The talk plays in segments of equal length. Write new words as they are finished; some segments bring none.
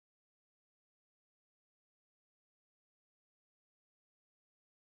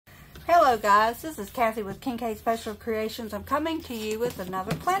Hello guys, this is Kathy with Kincaid Special Creations. I'm coming to you with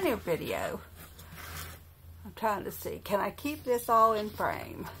another planner video. I'm trying to see, can I keep this all in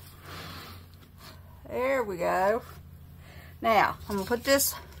frame? There we go. Now, I'm going to put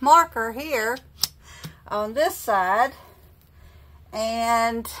this marker here on this side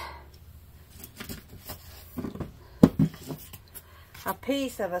and a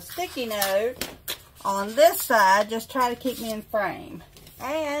piece of a sticky note on this side, just try to keep me in frame.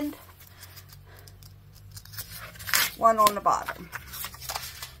 And one on the bottom.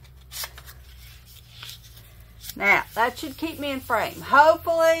 Now, that should keep me in frame.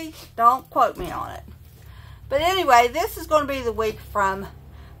 Hopefully, don't quote me on it. But anyway, this is going to be the week from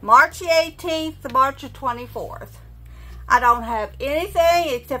March the 18th to March the 24th. I don't have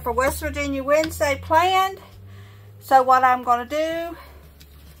anything except for West Virginia Wednesday planned. So what I'm going to do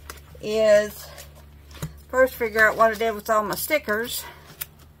is first figure out what I did with all my stickers.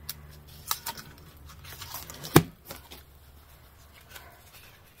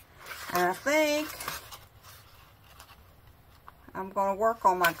 And I think I'm going to work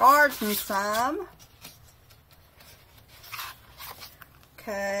on my garden some.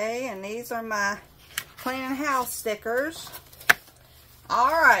 Okay, and these are my cleaning house stickers.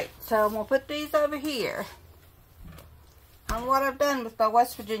 Alright, so I'm going to put these over here. I don't know what I've done with my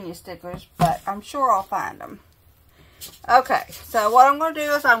West Virginia stickers, but I'm sure I'll find them. Okay, so what I'm going to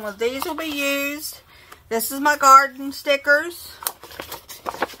do is these will be used. This is my garden stickers.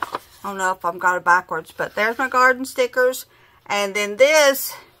 I don't know if I've got it backwards, but there's my garden stickers. And then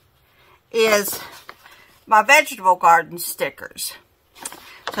this is my vegetable garden stickers.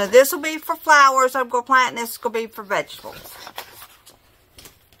 So this will be for flowers I'm going to plant, and this is going to be for vegetables.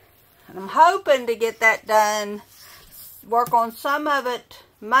 And I'm hoping to get that done, work on some of it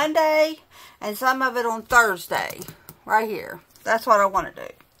Monday and some of it on Thursday, right here. That's what I want to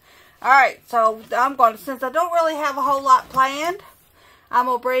do. Alright, so I'm going to, since I don't really have a whole lot planned, I'm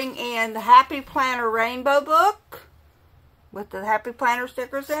going to bring in the Happy Planner Rainbow book with the Happy Planner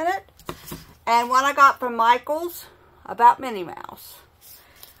stickers in it. And one I got from Michael's about Minnie Mouse.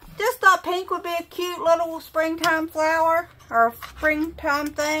 Just thought pink would be a cute little springtime flower or springtime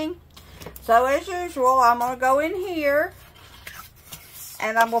thing. So as usual, I'm going to go in here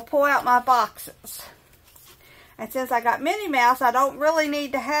and I'm going to pull out my boxes. And since I got Minnie Mouse, I don't really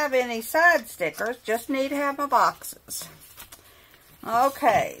need to have any side stickers, just need to have my boxes.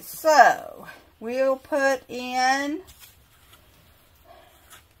 Okay, so we'll put in,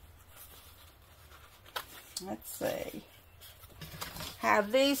 let's see,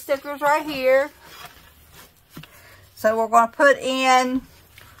 have these stickers right here. So we're going to put in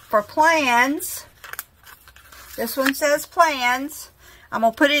for plans. This one says plans. I'm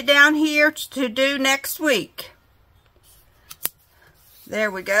going to put it down here to do next week.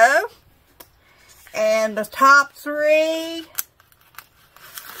 There we go. And the top three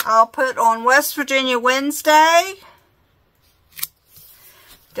I'll put on West Virginia Wednesday,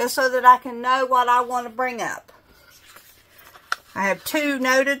 just so that I can know what I want to bring up. I have two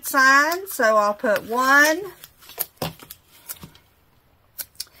noted signs, so I'll put one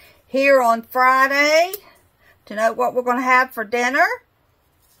here on Friday to know what we're going to have for dinner,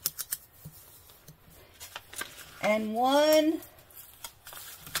 and one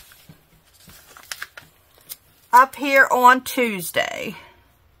up here on Tuesday.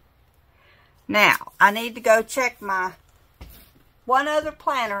 Now, I need to go check my one other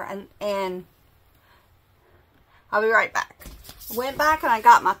planner and I'll be right back. I went back and I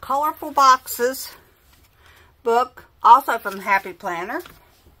got my Colorful Boxes book, also from Happy Planner.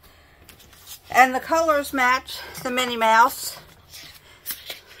 And the colors match the Minnie Mouse.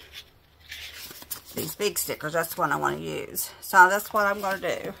 These big stickers, that's what I want to use. So that's what I'm going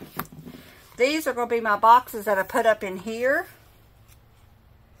to do. These are going to be my boxes that I put up in here.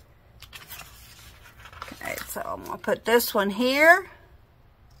 Okay, so I'm going to put this one here.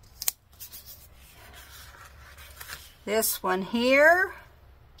 This one here.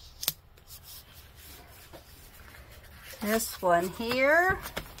 This one here.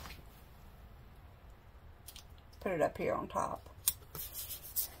 Put it up here on top.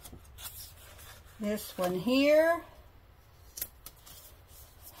 This one here.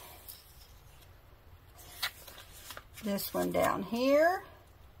 This one down here.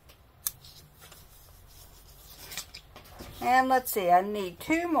 And let's see, I need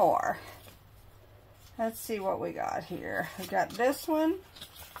two more. Let's see what we got here. We got this one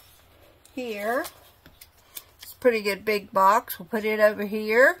here. It's a pretty good big box. We'll put it over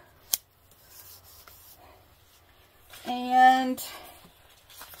here. And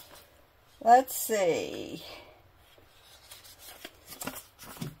let's see.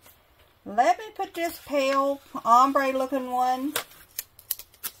 let me put this pale ombre looking one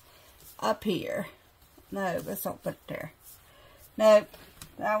up here. No, let's not put it there. Nope,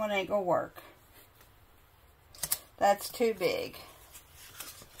 that one ain't gonna work. That's too big.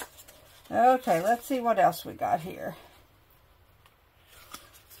 Okay, let's see what else we got here.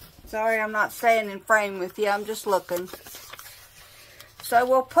 Sorry, I'm not staying in frame with you. I'm just looking. So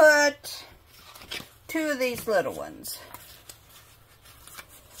we'll put 2 of these little ones.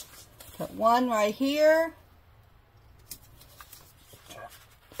 Put one right here.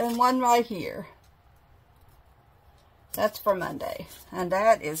 And one right here. That's for Monday. And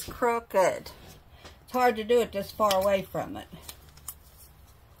that is crooked. It's hard to do it this far away from it.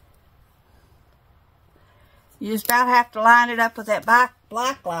 You just about have to line it up with that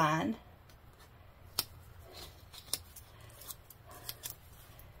black line.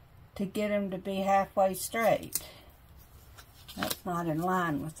 To get them to be halfway straight. That's not in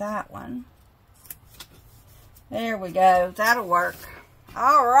line with that one. There we go. That'll work.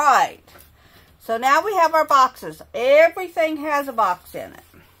 All right. So now we have our boxes. Everything has a box in it.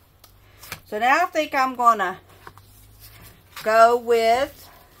 So now I think I'm going to go with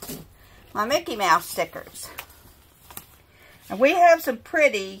my Mickey Mouse stickers. And we have some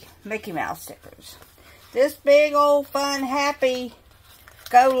pretty Mickey Mouse stickers. This big old fun, happy,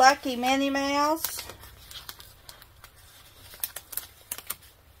 go lucky Minnie Mouse.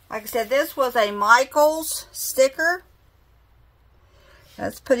 Like I said, this was a Michael's sticker.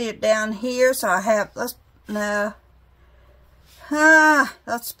 Let's put it down here so I have, let's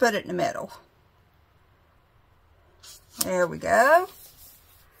put it in the middle. There we go.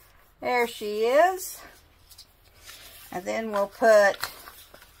 There she is. And then we'll put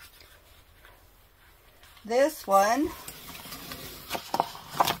this one.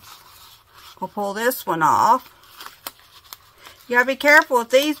 We'll pull this one off. You gotta be careful with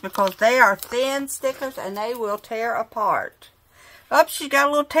these because they are thin stickers and they will tear apart. Oh, she's got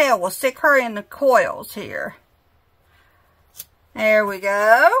a little tail. We'll stick her in the coils here. There we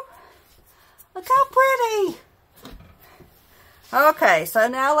go. Look how pretty. Okay, so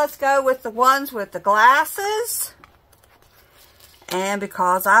now let's go with the ones with the glasses. And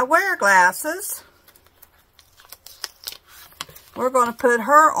because I wear glasses, we're going to put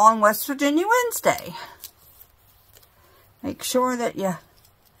her on West Virginia Wednesday. Make sure that you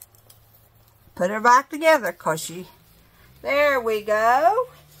put her back together because she... There we go.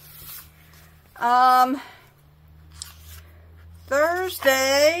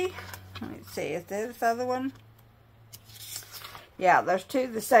 Thursday, let me see, is this other one? Yeah, there's 2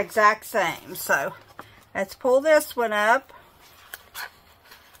 the exact same. So let's pull this one up.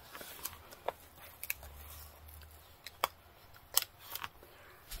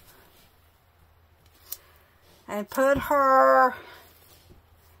 And put her,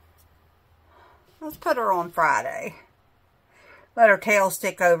 let's put her on Friday. Let her tail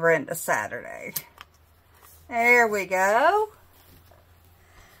stick over into Saturday. There we go.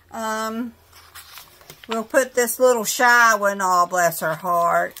 We'll put this little shy one, oh bless her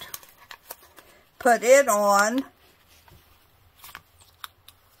heart. Put it on.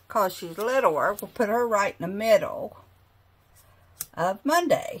 Because she's littler, we'll put her right in the middle of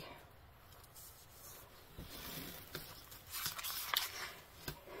Monday.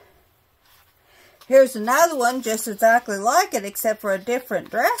 Here's another one just exactly like it except for a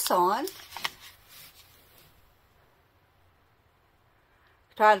different dress on.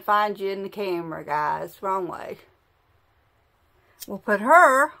 Trying to find you in the camera, guys. Wrong way. We'll put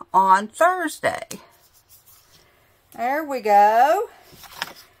her on Thursday. There we go.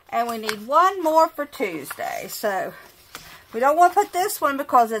 And we need one more for Tuesday. So we don't want to put this one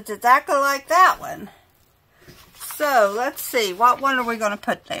because it's exactly like that one. So let's see. What one are we going to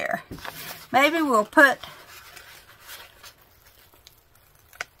put there? Maybe we'll put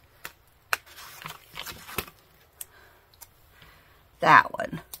that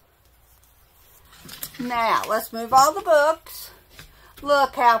one. Now, let's move all the books.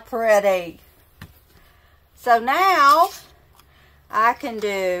 Look how pretty. So now, I can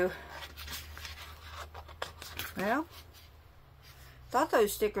do, well, thought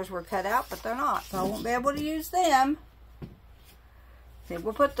those stickers were cut out, but they're not. So I won't be able to use them. See,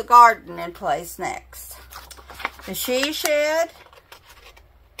 we'll put the garden in place next. The she shed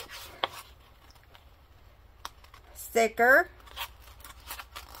sticker.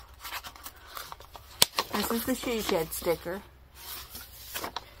 This is the she shed sticker.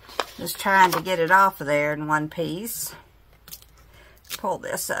 Just trying to get it off of there in one piece. Pull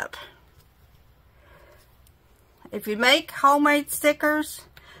this up. If you make homemade stickers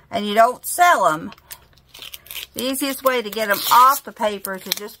and you don't sell them, The easiest way to get them off the paper is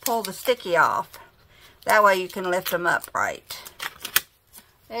to just pull the sticky off. That way you can lift them up right.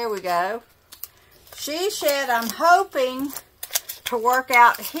 There we go. She shed, I'm hoping to work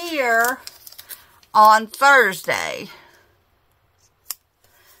out here on Thursday.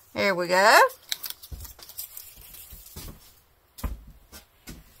 There we go.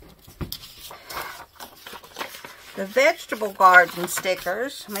 The vegetable garden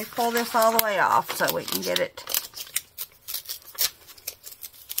stickers. Let me pull this all the way off so we can get it.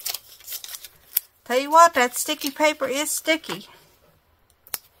 Tell you what, that sticky paper is sticky.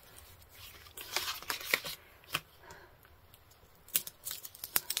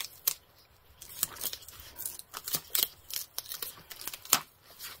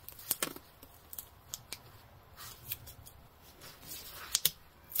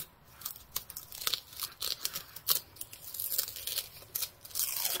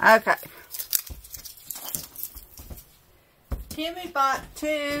 Okay. Timmy bought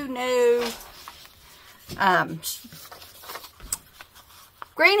 2 new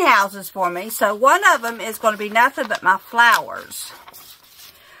greenhouses for me. So one of them is going to be nothing but my flowers.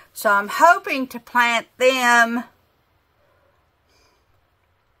 So I'm hoping to plant them.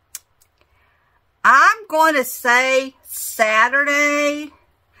 I'm going to say Saturday.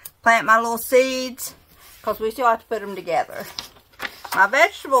 Plant my little seeds because we still have to put them together. My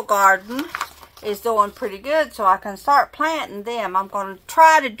vegetable garden is doing pretty good, so I can start planting them. I'm going to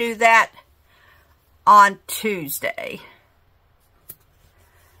try to do that on Tuesday.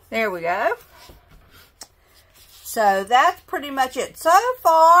 There we go. So that's pretty much it. So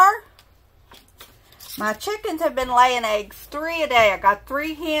far, my chickens have been laying eggs 3 a day. I got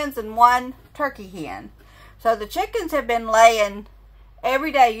 3 hens and 1 turkey hen. So the chickens have been laying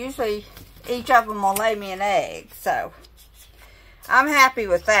every day. Usually each of them will lay me an egg. So I'm happy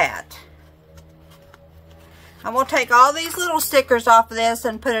with that. I'm going to take all these little stickers off of this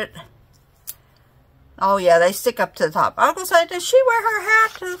and put it... Oh, yeah, they stick up to the top. I was going to say, does she wear her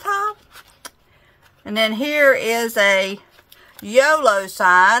hat to the top? And then here is a YOLO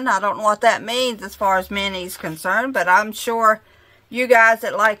sign. I don't know what that means as far as Minnie's concerned, but I'm sure you guys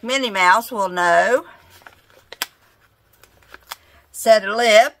that like Minnie Mouse will know. Set of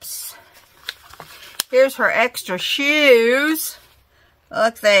lips. Here's her extra shoes.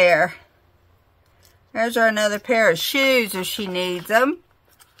 Look there. There's her another pair of shoes if she needs them.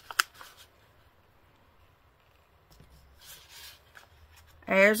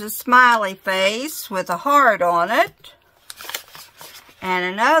 There's a smiley face with a heart on it. And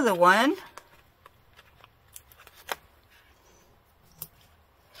another one.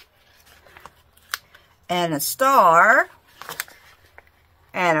 And a star.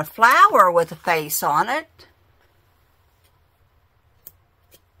 And a flower with a face on it.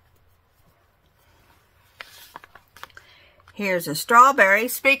 Here's a strawberry.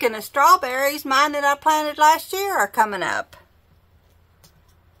 Speaking of strawberries, mine that I planted last year are coming up.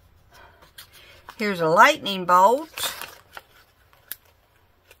 Here's a lightning bolt.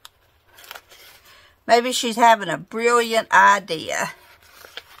 Maybe she's having a brilliant idea.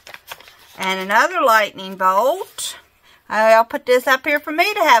 And another lightning bolt. I'll put this up here for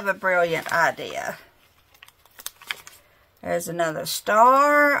me to have a brilliant idea. There's another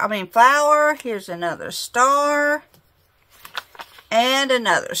flower. Here's another star. And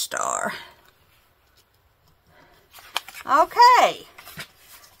another star. Okay.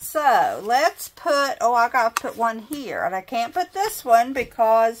 So, let's put... Oh, I got to put one here. And I can't put this one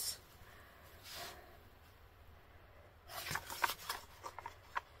because...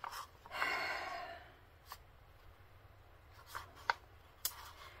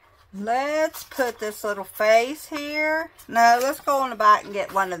 Let's put this little face here. No, let's go on the back and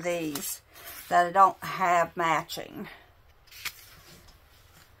get one of these that I don't have matching.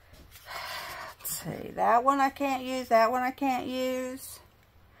 Let's see. That one I can't use. That one I can't use.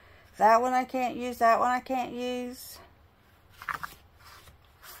 That one I can't use. That one I can't use.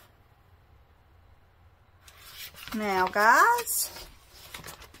 Now, guys.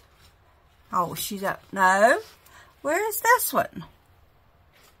 Oh, she's up. No. Where is this one?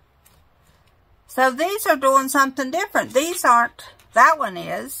 So these are doing something different. These aren't. That one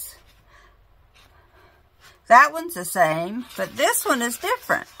is. That one's the same, but this one is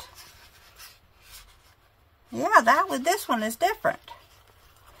different. Yeah, this one is different.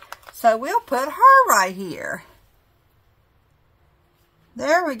 So we'll put her right here.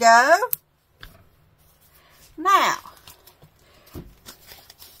 There we go. Now,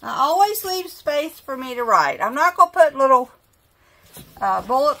 I always leave space for me to write. I'm not going to put little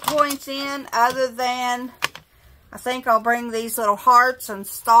bullet points in other than I think I'll bring these little hearts and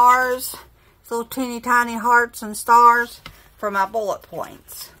stars little teeny tiny hearts and stars for my bullet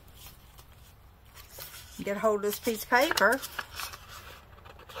points. Get hold of this piece of paper.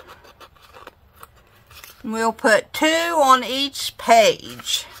 We'll put 2 on each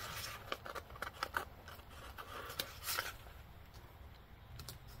page.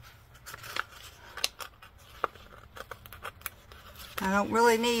 I don't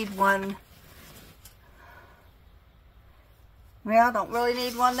really need one. Well, I don't really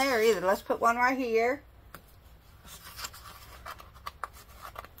need one there either. Let's put one right here.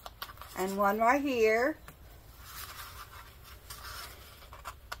 And one right here.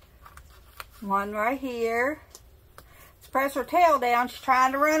 One right here. Let's press her tail down. She's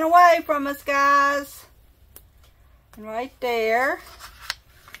trying to run away from us, guys. And right there.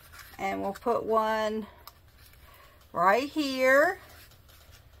 And we'll put one right here.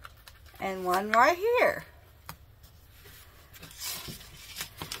 And one right here.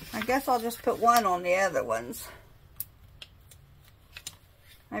 I guess I'll just put one on the other ones.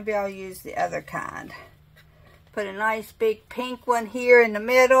 Maybe I'll use the other kind. Put a nice big pink one here in the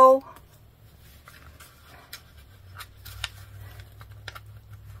middle.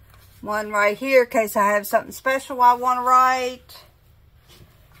 One right here in case I have something special I want to write.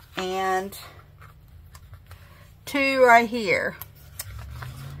 And 2 right here.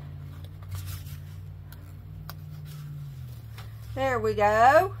 There we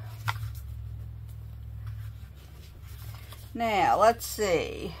go. Now, let's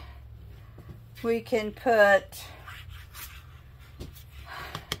see. We can put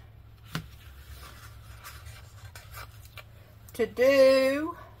to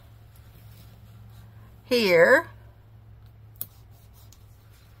do here.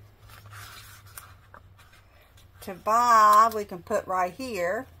 To buy, we can put right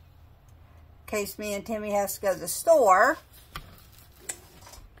here. In case me and Timmy has to go to the store.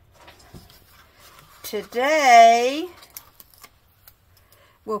 Today,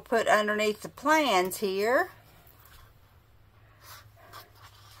 we'll put underneath the plans here.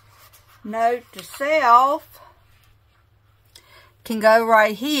 Note to self can go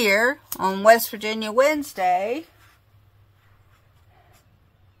right here on West Virginia Wednesday.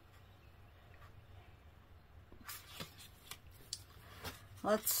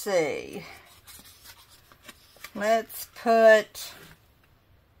 Let's see. Let's put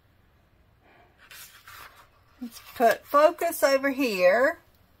focus over here.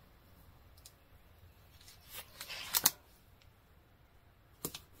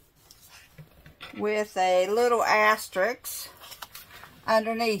 With a little asterisk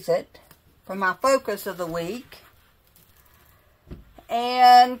underneath it for my focus of the week.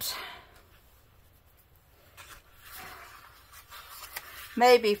 And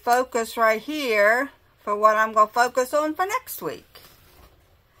maybe focus right here for what I'm going to focus on for next week.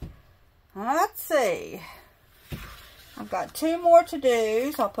 Let's see. I've got 2 more to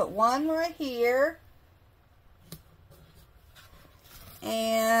do, so I'll put one right here.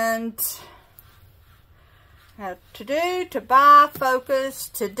 And to do, to buy, focus,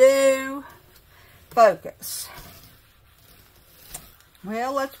 to do, focus.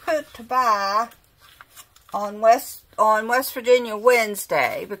 Well, let's put to buy on West Virginia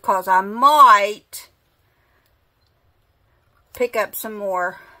Wednesday because I might pick up some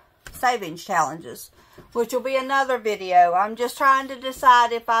more savings challenges, which will be another video. I'm just trying to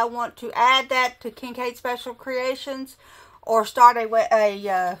decide if I want to add that to Kincaid Special Creations or start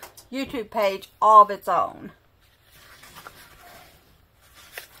a YouTube page all of its own.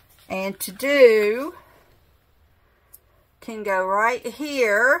 And to do can go right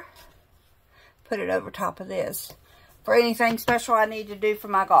here. Put it over top of this for anything special I need to do for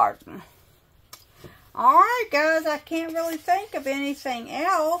my garden. Alright guys, I can't really think of anything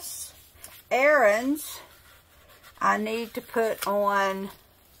else. Errands I need to put on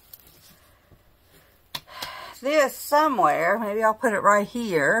this somewhere. Maybe I'll put it right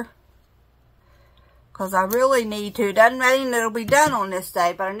here. Because I really need to. Doesn't mean it'll be done on this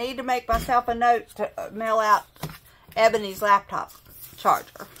day, but I need to make myself a note to mail out Ebony's laptop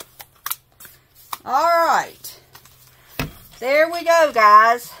charger. Alright. There we go,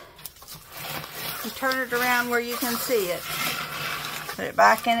 guys. You turn it around where you can see it. Put it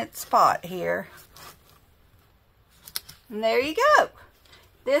back in its spot here. And there you go.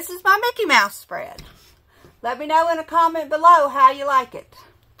 This is my Mickey Mouse spread. Let me know in a comment below how you like it.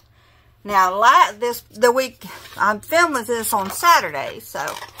 Now, the week I'm filming this on Saturday, so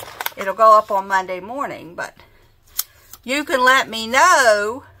it'll go up on Monday morning. But you can let me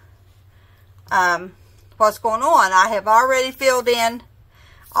know what's going on. I have already filled in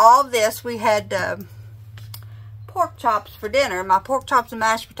all of this. We had pork chops for dinner. My pork chops and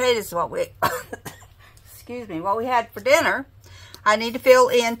mashed potatoes is what we, excuse me, what we had for dinner. I need to fill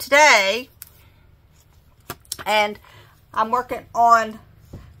in today. And I'm working on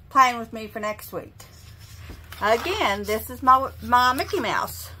playing with me for next week. Again, this is my Mickey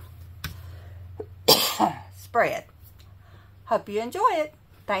Mouse spread. Hope you enjoy it.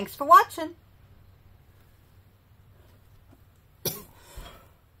 Thanks for watching.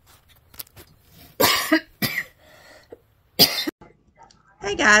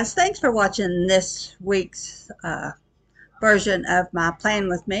 Hey guys, thanks for watching this week's version of my Plan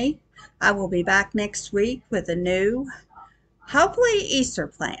With Me. I will be back next week with a new, hopefully, Easter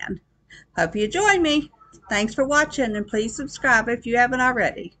plan. Hope you join me. Thanks for watching, and please subscribe if you haven't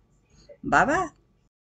already. Bye-bye.